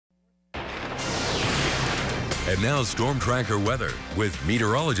And now Storm Tracker weather with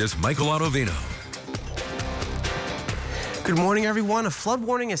meteorologist Michael Autovino. Good morning, everyone. A flood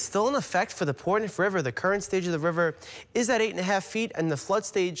warning is still in effect for the Portland River. The current stage of the river is at 8.5 feet, and the flood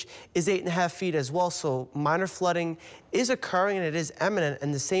stage is 8.5 feet as well. So minor flooding is occurring, and it is imminent.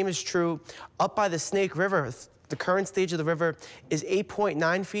 And the same is true up by the Snake River. The current stage of the river is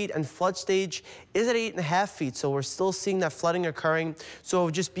 8.9 feet, and flood stage is at 8.5 feet. So we're still seeing that flooding occurring. So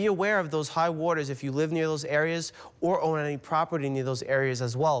just be aware of those high waters if you live near those areas or own any property near those areas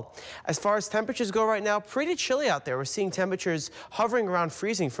as well. As far as temperatures go right now, pretty chilly out there. We're seeing temperatures hovering around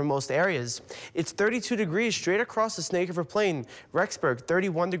freezing for most areas. It's 32 degrees straight across the Snake River Plain. Rexburg,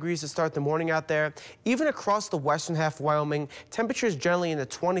 31 degrees to start the morning out there. Even across the western half of Wyoming, temperatures generally in the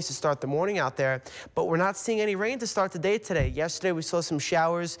 20s to start the morning out there. But we're not seeing any rain to start the day today. Yesterday we saw some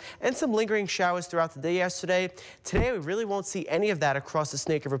showers and some lingering showers throughout the day yesterday. Today we really won't see any of that across the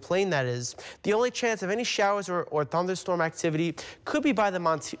Snake River Plain, that is. The only chance of any showers or thunderstorm activity could be by the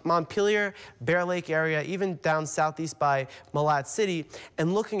Montpelier, Bear Lake area, even down southeast by Malad City.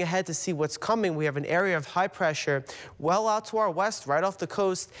 And looking ahead to see what's coming, we have an area of high pressure well out to our west, right off the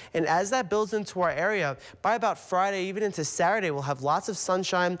coast. And as that builds into our area, by about Friday, even into Saturday, we'll have lots of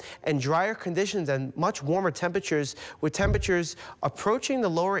sunshine and drier conditions and much warmer temperatures, with temperatures approaching the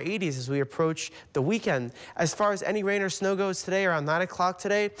lower 80s as we approach the weekend. As far as any rain or snow goes today, around 9 o'clock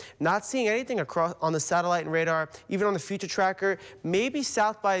today, not seeing anything across on the satellite and radar, even on the future tracker. Maybe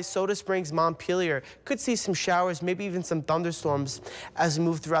south by Soda Springs, Montpelier, could see some showers, maybe even some thunderstorms as we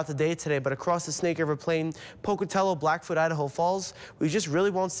move throughout the day today. But across the Snake River Plain, Pocatello, Blackfoot, Idaho Falls, we just really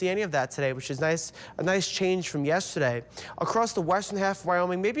won't see any of that today, which is nice, a nice change from yesterday. Across the western half of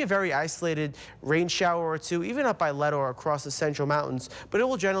Wyoming, maybe a very isolated rain shower or two, even up by Leadore or across the central mountains, but it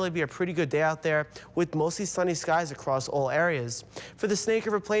will generally be a pretty good day out there with mostly sunny skies across all areas. For the Snake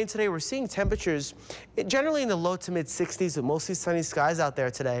River Plain today, we're seeing temperatures generally in the low to mid 60s with mostly sunny skies out there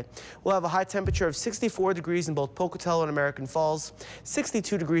today. We'll have a high temperature of 64 degrees in both Pocatello and American Falls,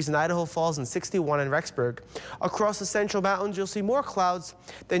 62 degrees in Idaho Falls, and 61 in Rexburg. Across the central mountains, you'll see more clouds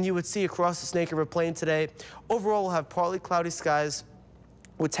than you would see across the Snake River Plain today. Overall, we'll have partly cloudy skies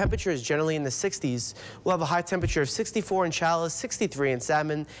with temperatures generally in the 60s. We'll have a high temperature of 64 in Chalice, 63 in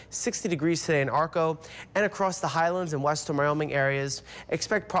Salmon, 60 degrees today in Arco, and across the highlands and western Wyoming areas.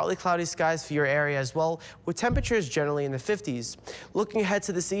 Expect partly cloudy skies for your area as well, with temperatures generally in the 50s. Looking ahead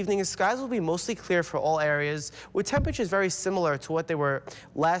to this evening, the skies will be mostly clear for all areas, with temperatures very similar to what they were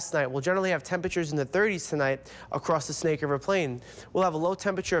last night. We'll generally have temperatures in the 30s tonight across the Snake River Plain. We'll have a low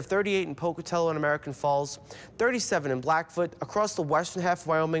temperature of 38 in Pocatello and American Falls, 37 in Blackfoot. Across the western half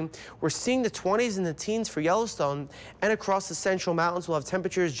of Wyoming, we're seeing the 20s and the teens for Yellowstone, and across the central mountains we'll have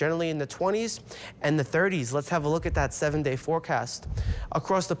temperatures generally in the 20s and the 30s. Let's have a look at that 7-day forecast.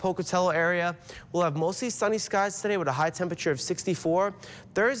 Across the Pocatello area, we'll have mostly sunny skies today with a high temperature of 64.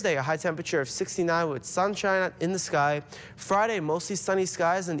 Thursday, a high temperature of 69 with sunshine in the sky. Friday, mostly sunny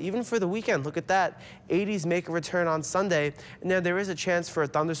skies, and even for the weekend, look at that, 80s make a return on Sunday, and then there is a chance for a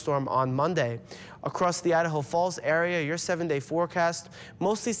thunderstorm on Monday. Across the Idaho Falls area, your 7-day forecast,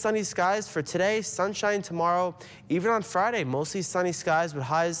 mostly sunny skies for today, sunshine tomorrow, even on Friday, mostly sunny skies with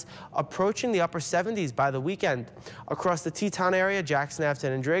highs approaching the upper 70s by the weekend. Across the Teton area, Jackson,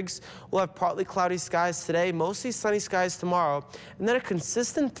 Afton, and Driggs, we'll have partly cloudy skies today, mostly sunny skies tomorrow, and then a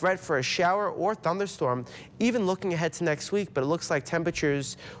consistent threat for a shower or thunderstorm, even looking ahead to next week. But it looks like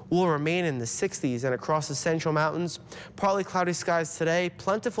temperatures will remain in the 60s, and across the central mountains, partly cloudy skies today,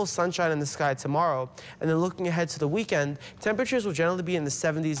 plentiful sunshine in the sky tomorrow. And then looking ahead to the weekend, temperatures will generally be in the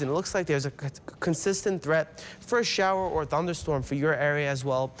 70s, and it looks like there's a consistent threat for a shower or thunderstorm for your area as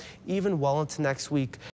well, even well into next week.